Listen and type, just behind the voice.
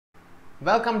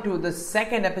Welcome to the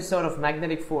second episode of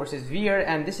Magnetic Forces Weir,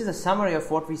 and this is a summary of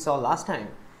what we saw last time.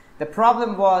 The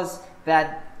problem was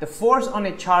that the force on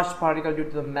a charged particle due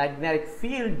to the magnetic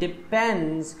field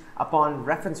depends upon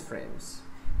reference frames.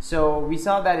 So we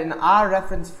saw that in our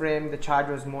reference frame, the charge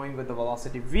was moving with the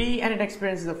velocity v and it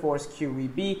experiences a force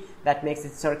qvb that makes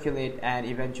it circulate and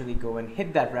eventually go and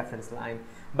hit that reference line.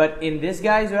 But in this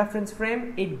guy's reference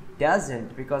frame, it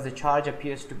doesn't, because the charge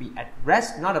appears to be at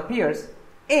rest, not appears,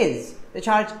 is. The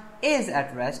charge is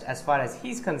at rest as far as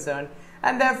he's concerned,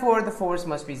 and therefore the force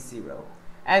must be zero.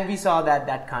 And we saw that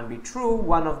that can't be true.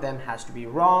 One of them has to be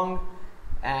wrong.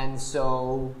 And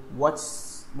so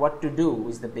what to do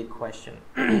is the big question.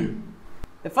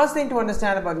 The first thing to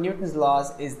understand about Newton's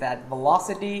laws is that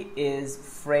velocity is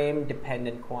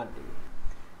frame-dependent quantity.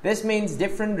 This means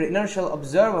different inertial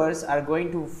observers are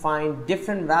going to find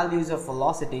different values of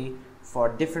velocity for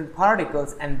different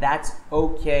particles, and that's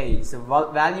okay. So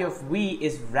value of v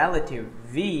is relative.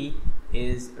 V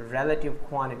is relative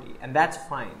quantity, and that's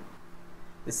fine.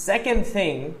 The second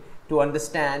thing to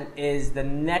understand is the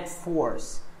net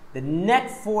force. The net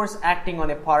force acting on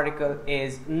a particle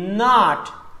is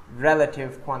not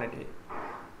relative quantity.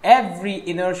 Every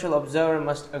inertial observer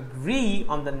must agree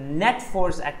on the net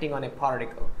force acting on a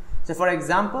particle. So for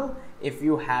example, if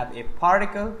you have a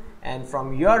particle and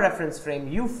from your reference frame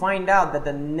you find out that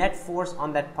the net force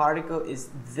on that particle is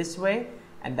this way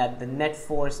and that the net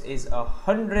force is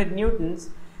 100 newtons,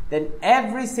 then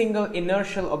every single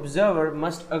inertial observer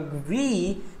must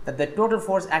agree that the total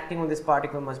force acting on this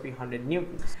particle must be 100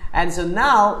 newtons. And so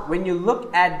now when you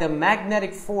look at the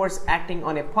magnetic force acting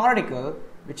on a particle,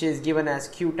 which is given as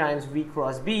Q times V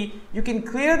cross B, you can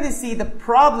clearly see the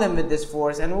problem with this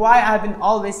force and why I've been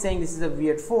always saying this is a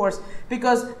weird force,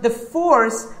 because the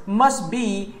force must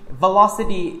be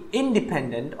velocity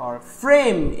independent or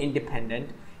frame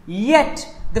independent, yet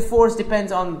the force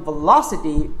depends on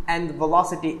velocity and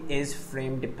velocity is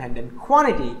frame dependent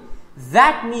quantity.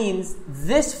 That means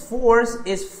this force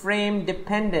is frame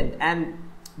dependent, and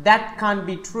that can't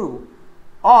be true.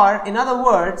 Or in other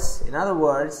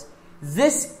words,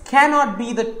 this cannot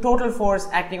be the total force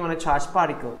acting on a charged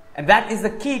particle. And that is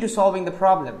the key to solving the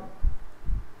problem.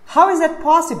 How is that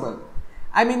possible?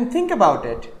 I mean, think about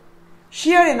it.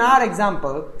 Here in our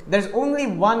example, there's only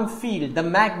one field, the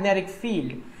magnetic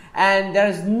field, and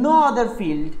there's no other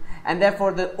field, and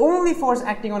therefore the only force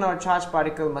acting on our charged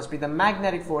particle must be the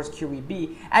magnetic force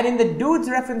QEB. And in the dude's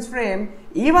reference frame,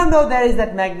 even though there is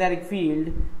that magnetic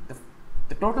field,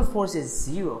 the total force is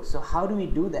zero. So how do we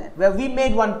do that? Well, we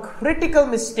made one critical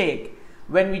mistake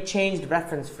when we changed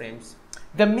reference frames.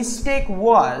 The mistake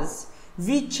was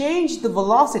we changed the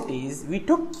velocities. We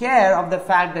took care of the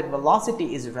fact that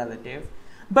velocity is relative,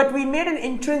 but we made an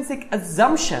intrinsic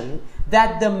assumption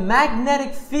that the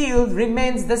magnetic field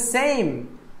remains the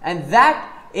same. And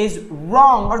that is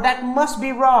wrong, or that must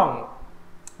be wrong.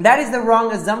 That is the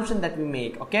wrong assumption that we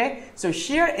make, okay? So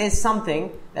here is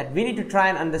something that we need to try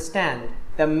and understand.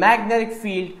 The magnetic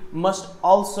field must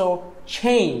also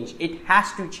change. It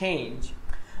has to change.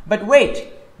 But wait,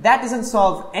 that doesn't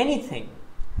solve anything.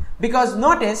 Because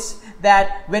notice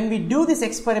that when we do this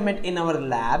experiment in our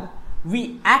lab,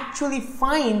 we actually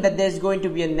find that there's going to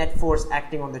be a net force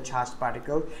acting on the charged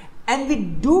particle. And we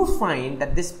do find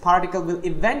that this particle will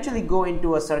eventually go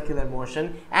into a circular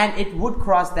motion and it would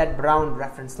cross that brown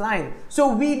reference line.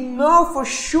 So we know for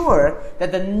sure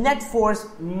that the net force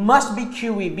must be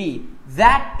QEB.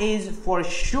 That is for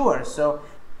sure. So,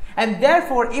 and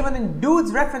therefore even in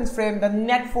dude's reference frame, the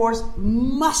net force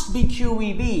must be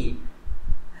QEB.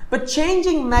 But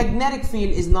changing magnetic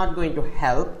field is not going to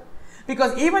help.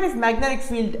 Because even if magnetic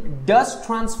field does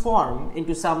transform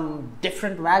into some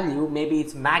different value, maybe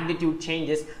its magnitude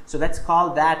changes, so let's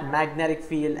call that magnetic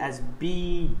field as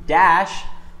B dash.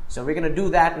 So we're going to do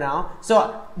that now.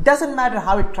 So it doesn't matter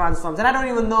how it transforms, and I don't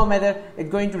even know whether it's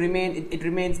going to remain, it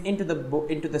remains into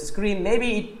the screen.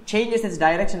 Maybe it changes its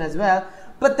direction as well.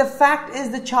 But the fact is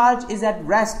the charge is at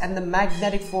rest and the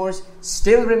magnetic force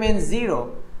still remains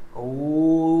zero.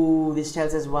 Oh, this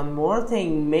tells us one more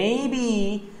thing.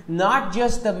 Maybe not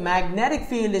just the magnetic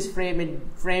field is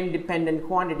frame dependent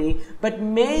quantity, but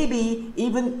maybe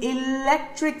even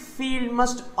electric field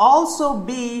must also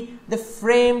be the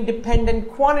frame dependent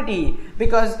quantity.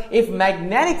 Because if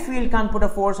magnetic field can't put a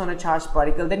force on a charged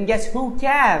particle, then guess who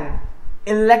can?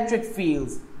 Electric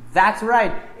fields. That's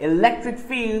right. Electric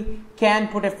field can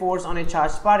put a force on a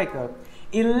charged particle.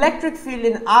 Electric field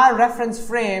in our reference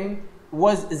frame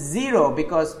was zero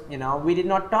because, we did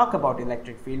not talk about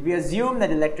electric field. We assume that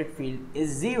electric field is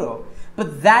zero.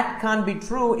 But that can't be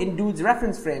true in dude's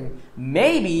reference frame.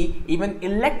 Maybe even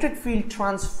electric field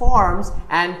transforms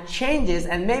and changes,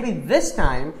 and maybe this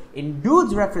time in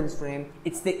dude's reference frame,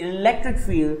 it's the electric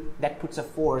field that puts a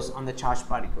force on the charged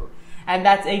particle. And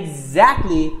that's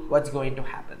exactly what's going to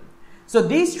happen. So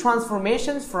these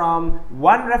transformations from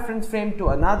one reference frame to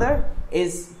another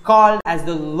is called as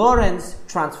the Lorentz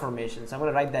Transformation. So I'm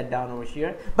going to write that down over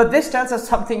here. But this tells us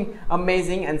something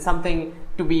amazing and something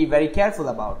to be very careful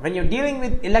about. When you're dealing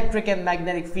with electric and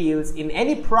magnetic fields in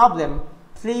any problem,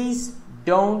 please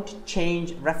don't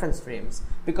change reference frames.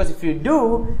 Because if you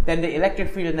do, then the electric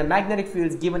field and the magnetic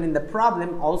fields given in the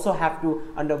problem also have to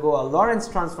undergo a Lorentz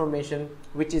transformation,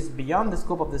 which is beyond the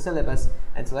scope of the syllabus,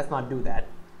 and so let's not do that.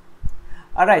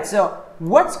 Alright, so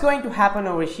what's going to happen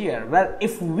over here? Well,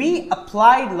 if we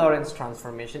applied Lorentz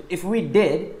transformation, if we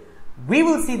did, we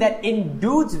will see that in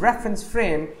dude's reference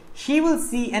frame, he will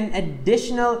see an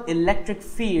additional electric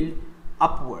field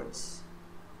upwards.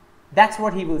 That's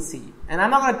what he will see. And I'm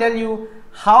not going to tell you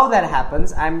how that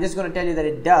happens. I'm just going to tell you that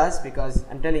it does, because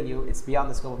I'm telling you it's beyond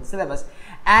the scope of the syllabus.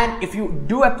 And if you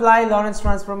do apply Lorentz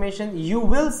transformation, you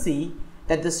will see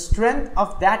that the strength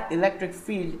of that electric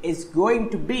field is going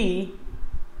to be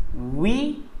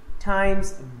V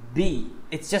times B.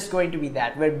 It's just going to be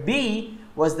that, where B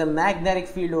was the magnetic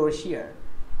field over here.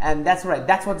 And that's right,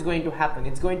 that's what's going to happen.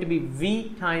 It's going to be V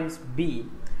times B.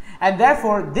 And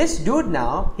therefore, this dude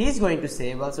now, he's going to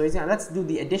say, well, so let's do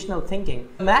the additional thinking.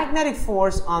 The magnetic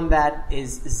force on that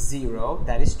is 0,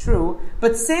 that is true.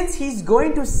 But since he's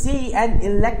going to see an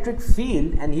electric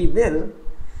field, and he will,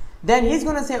 then he's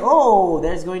going to say, oh,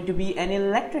 there's going to be an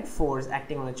electric force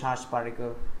acting on a charged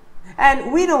particle.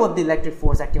 And we know what the electric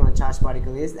force acting on a charged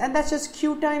particle is, and that's just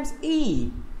Q times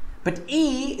E. But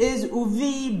E is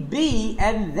VB,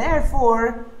 and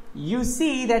therefore you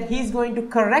see that he's going to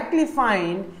correctly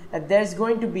find that there's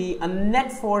going to be a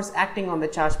net force acting on the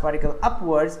charged particle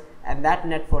upwards, and that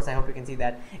net force, I hope you can see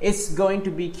that, is going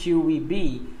to be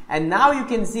QVB. And now you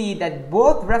can see that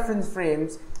both reference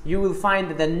frames, you will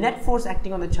find that the net force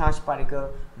acting on the charged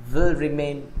particle will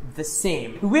remain the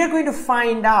same. We're going to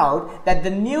find out that the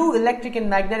new electric and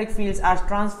magnetic fields are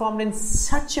transformed in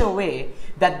such a way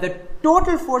that the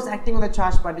total force acting on the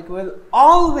charged particle will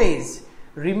always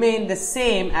remain the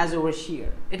same as over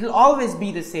here. It will always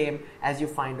be the same as you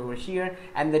find over here,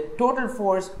 and the total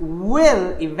force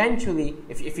will eventually,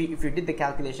 if you did the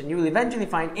calculation, you will eventually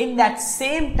find in that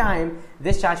same time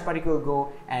this charged particle will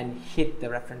go and hit the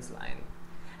reference line.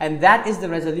 And that is the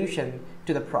resolution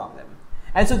to the problem.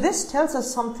 And so this tells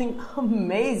us something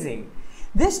amazing.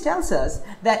 This tells us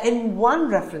that in one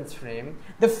reference frame,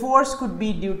 the force could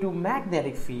be due to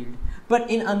magnetic field, but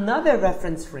in another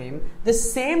reference frame, the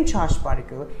same charged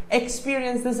particle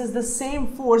experiences the same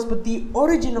force, but the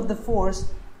origin of the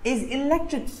force is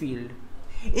electric field.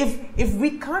 If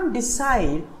we can't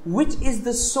decide which is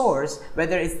the source,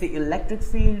 whether it's the electric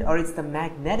field or it's the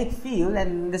magnetic field,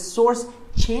 and the source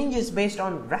changes based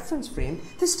on reference frame,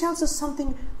 this tells us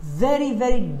something very,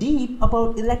 very deep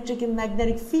about electric and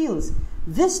magnetic fields.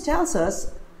 This tells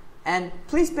us, and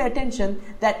please pay attention,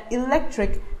 that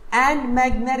electric and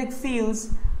magnetic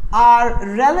fields are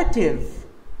relative.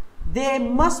 They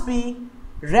must be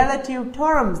relative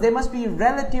terms. They must be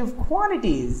relative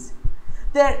quantities.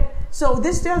 So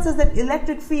this tells us that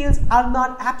electric fields are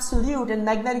not absolute and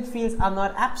magnetic fields are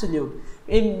not absolute.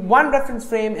 In one reference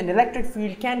frame, an electric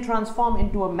field can transform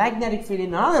into a magnetic field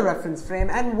in another reference frame,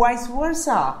 and vice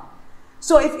versa.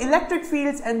 So if electric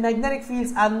fields and magnetic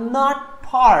fields are not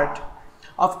part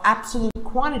of absolute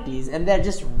quantities and they're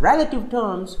just relative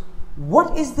terms,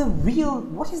 what is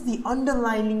the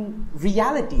underlying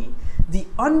reality? The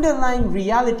underlying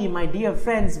reality, my dear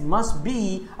friends, must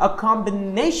be a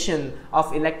combination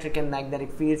of electric and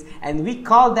magnetic fields, and we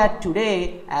call that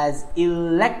today as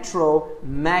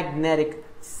electromagnetic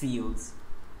fields.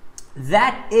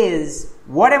 That is,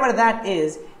 whatever that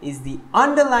is the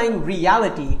underlying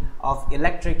reality of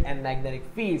electric and magnetic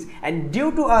fields. And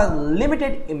due to a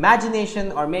limited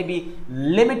imagination or maybe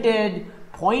limited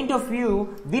point of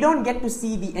view, we don't get to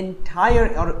see the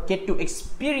entire or get to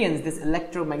experience this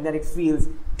electromagnetic fields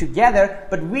together,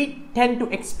 but we tend to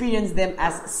experience them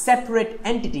as separate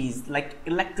entities like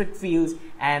electric fields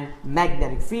and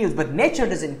magnetic fields. But nature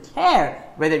doesn't care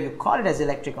whether you call it as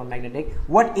electric or magnetic.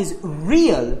 What is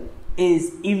real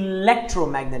is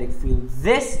electromagnetic field.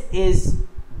 This is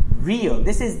real.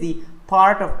 This is the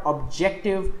part of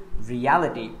objective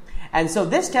reality. And so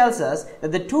this tells us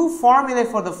that the two formulae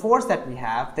for the force that we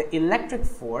have, the electric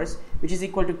force, which is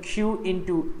equal to Q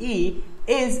into E,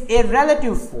 is a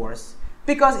relative force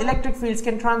because electric fields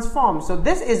can transform. So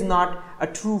this is not a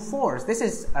true force. This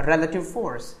is a relative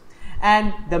force.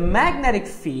 And the magnetic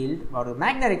field, or the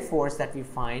magnetic force that we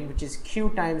find, which is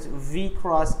Q times V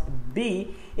cross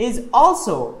B, is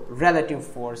also relative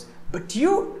force. But do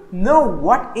you know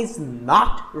what is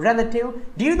not relative?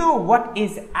 Do you know what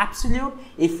is absolute?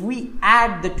 If we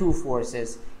add the two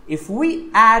forces,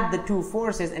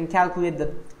 and calculate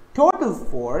the total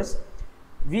force,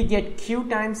 we get Q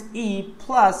times E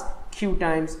plus Q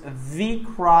times V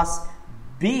cross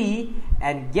B.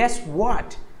 And guess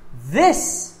what?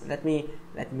 This, let me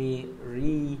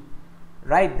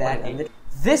rewrite that. And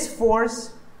this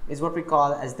force is what we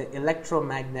call as the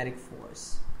electromagnetic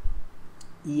force,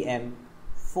 EM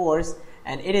force,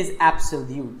 and it is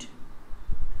absolute.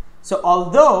 So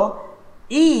although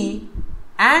E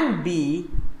and B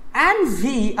and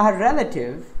V are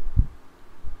relative,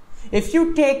 if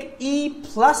you take E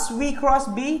plus V cross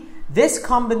B, this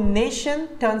combination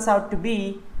turns out to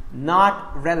be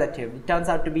not relative. It turns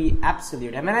out to be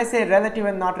absolute. And when I say relative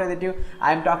and not relative,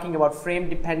 I'm talking about frame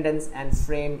dependence and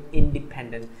frame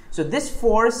independence. So this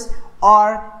force,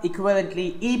 or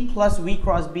equivalently E plus V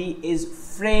cross B, is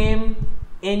frame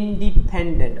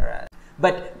independent.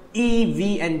 But E,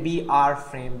 V and B are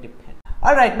frame dependent.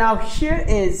 Alright, now here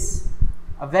is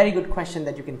a very good question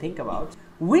that you can think about.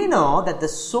 We know that the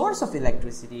source of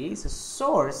electricity, the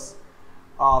source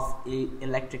of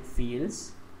electric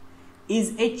fields,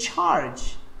 is a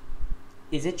charge.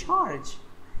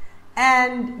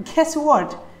 And guess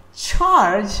what?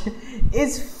 Charge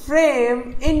is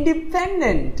frame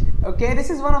independent. Okay, this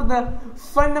is one of the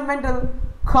fundamental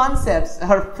concepts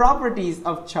or properties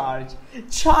of charge.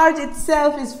 Charge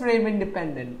itself is frame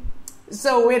independent.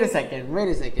 So wait a second.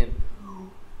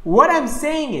 What I'm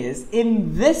saying is,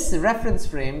 in this reference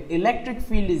frame, electric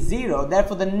field is 0.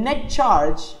 Therefore, the net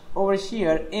charge over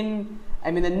here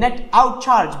the net out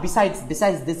charge besides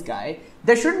this guy,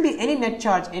 there shouldn't be any net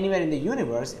charge anywhere in the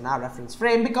universe in our reference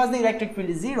frame because the electric field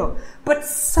is 0. But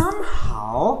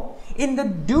somehow, in the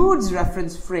dude's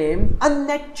reference frame, a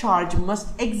net charge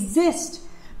must exist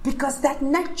because that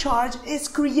net charge is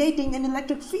creating an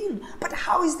electric field. But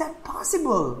how is that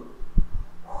possible?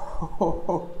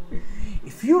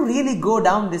 If you really go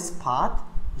down this path,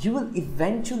 you will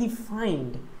eventually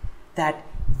find that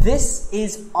this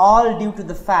is all due to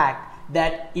the fact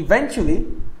that eventually,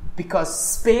 because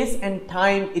space and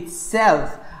time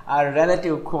itself are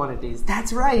relative quantities.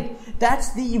 That's right.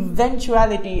 That's the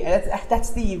eventuality.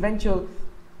 That's the eventual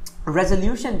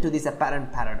resolution to this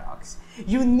apparent paradox.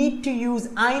 You need to use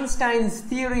Einstein's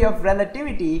theory of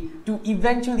relativity to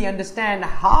eventually understand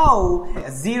how a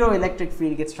zero electric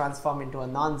field gets transformed into a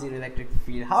non-zero electric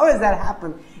field. How does that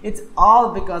happen? It's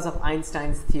all because of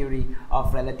Einstein's theory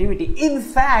of relativity. In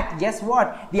fact, guess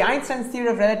what? The Einstein's theory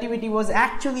of relativity was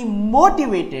actually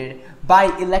motivated by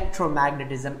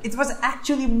electromagnetism. It was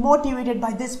actually motivated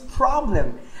by this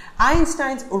problem.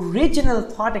 Einstein's original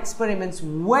thought experiments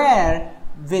were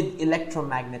with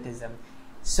electromagnetism.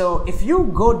 So if you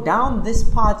go down this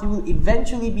path, you will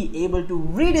eventually be able to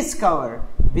rediscover,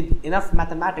 with enough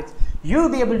mathematics, you'll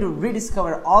be able to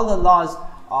rediscover all the laws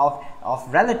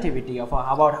of relativity,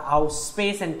 about how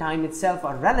space and time itself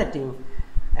are relative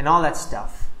and all that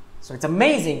stuff. So it's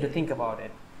amazing to think about it.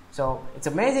 So it's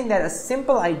amazing that a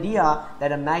simple idea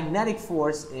that a magnetic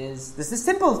force is, this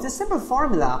simple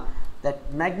formula,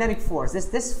 that magnetic force,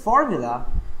 this formula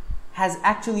has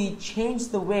actually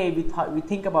changed the way we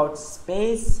think about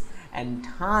space and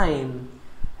time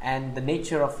and the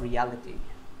nature of reality.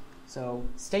 So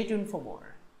stay tuned for more.